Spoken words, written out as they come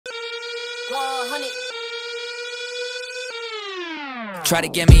Try to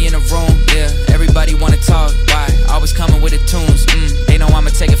get me in a room, yeah, everybody wanna talk, why? Always coming with the tunes, they know I'ma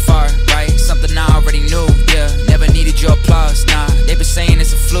take it far, right? Something I already knew, yeah, never needed your applause, nah. They been saying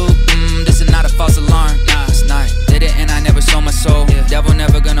it's a fluke, this is not a false alarm, nah, it's not. Did it and I never sold my soul, yeah. Devil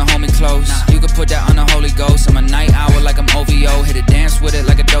never gonna hold me close, nah. You could put that on the Holy Ghost. I'm a night owl like I'm OVO, hit a dance with it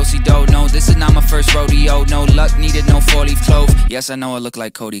like a do-si-do. No, this is not my first rodeo, no luck needed, no four-leaf clove. Yes, I know I look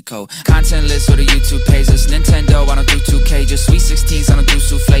like Cody Cole. Content list or the YouTube pages, Nintendo, I don't do 2K, just sweet 16s, I don't do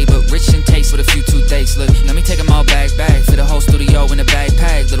souffle, but rich in taste with a few toothaches. Look, let me take them all back, for the whole studio in a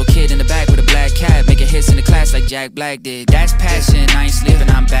backpack. Little kid in the back with a black cat, making hits in the class like Jack Black did. That's passion, I ain't sleeping,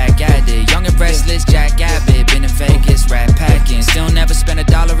 I'm back at it. Young and restless, Jack Abbott, been in Vegas, rat packing. Still never spent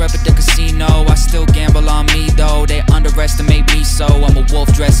 $1 up at the casino. I still gamble on me though, they underestimate me so I'm a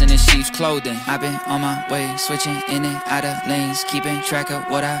wolf dressing in sheep's clothing. I've been on my way, switching in and out of lanes, keeping track of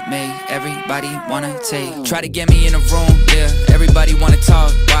what I made. Everybody wanna take, try to get me in a room, yeah, everybody wanna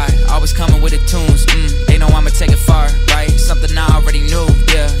talk, why? Always coming with the tunes, they know I'ma take it far, right? Something I already knew,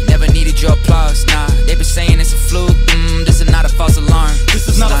 yeah, never needed your applause, nah. They been saying it's a fluke, this is not a false alarm. This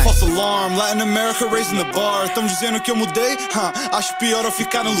is not a false alarm. Latin America raising the bar. Tão dizendo que eu mudei? Acho pior eu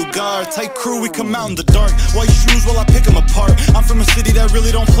ficar no lugar. Tight crew, we come out in the dark. White shoes while I pick them apart. I'm from a city that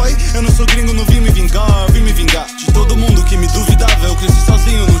really don't play. Eu não sou gringo, não vim me vingar. Vim me vingar de todo mundo que me duvidava. Eu cresci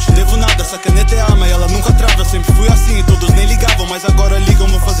sozinho, não te devo nada. Essa caneta é arma e ela nunca trava. Sempre fui assim e todos nem ligavam, mas agora ligam,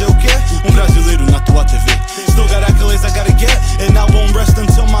 vou fazer o quê? Brasileiro na tua TV. Still got accolades I gotta get, and I won't rest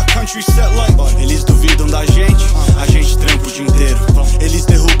until my country set like. Eles duvidam da gente, a gente trampa o dia inteiro. Eles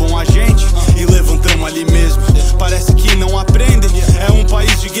derrubam a gente e levantamos ali mesmo. Parece que não aprendem, é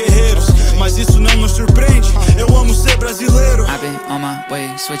país de guerreiros, mas isso não nos surpreende. Eu amo ser brasileiro. I've been on my way,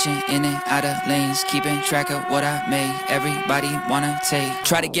 switching in and out of lanes, keeping track of what I made. Everybody wanna take,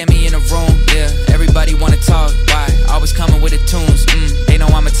 try to get me in a room, yeah, everybody wanna talk, why? Always coming with the tunes, they know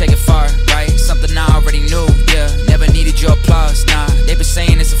I'ma take it far, right? Something I already knew, yeah, never needed your applause, nah. They been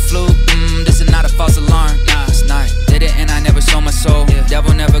saying it's a fluke, this is not a false alarm, nah, it's not. Did it and I never sold my soul, yeah.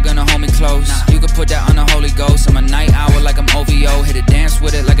 Devil never gonna hold me close, nah. You could put that on the Holy Ghost. I'm a night owl like I'm OVO, hit a dance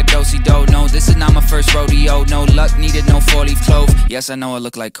with it like a do-si-do. No, this is not my first rodeo, no luck needed, no four-leaf clove. Yes, I know I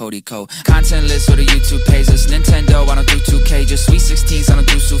look like Cody Cole. Content list or the YouTube pages, Nintendo, I don't do 2K, just sweet 16s, I don't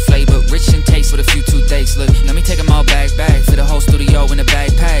do souffle, but rich in taste with a few toothaches. Look, let me take them all back, for the whole studio in a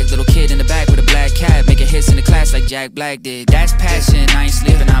backpack. Little kid in the back with a black cat, making hits in the class like Jack Black did. That's passion, I ain't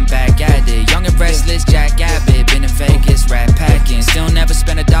sleeping, I'm back at it. Young and restless, Jack Abbott, been in Vegas, rat packing. Still never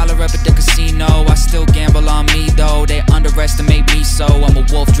spent $1 up at the casino. I still gamble on me though, they underestimate me so I'm a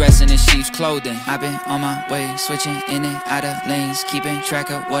wolf dressing in sheep's clothing. I've been on my way, switching in and out of lanes, keeping track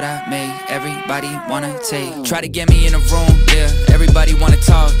of what I made. Everybody wanna take, try to get me in a room, yeah, everybody wanna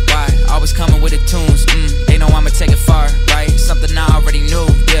talk, why? Always coming with the tunes, they know I'ma take it far, right? Something I already knew,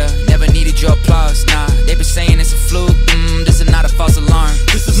 yeah, never needed your applause, nah. They been saying it's a fluke, this is not a false alarm.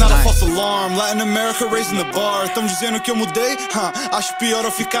 This is not a false alarm. Latin America raising the bar. Tão dizendo que eu mudei? Acho pior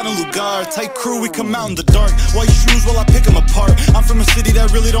eu ficar no lugar. Tight crew, we come out in the dark. White shoes while I pick them apart. I'm from a city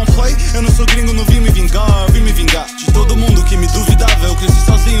that really don't play. Eu não sou gringo, não vim me vingar. Vim me vingar de todo mundo que me duvidava. Eu cresci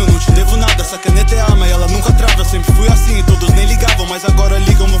sozinho, não te devo nada. Essa caneta é arma e ela nunca trava. Sempre fui assim e todos nem ligavam, mas agora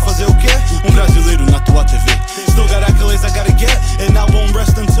ligam, vou fazer o quê? Brasileiro na tua TV. Still got accolades I gotta get, and I won't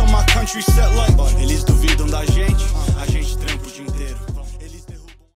rest until my country set like. Eles duvidam da gente,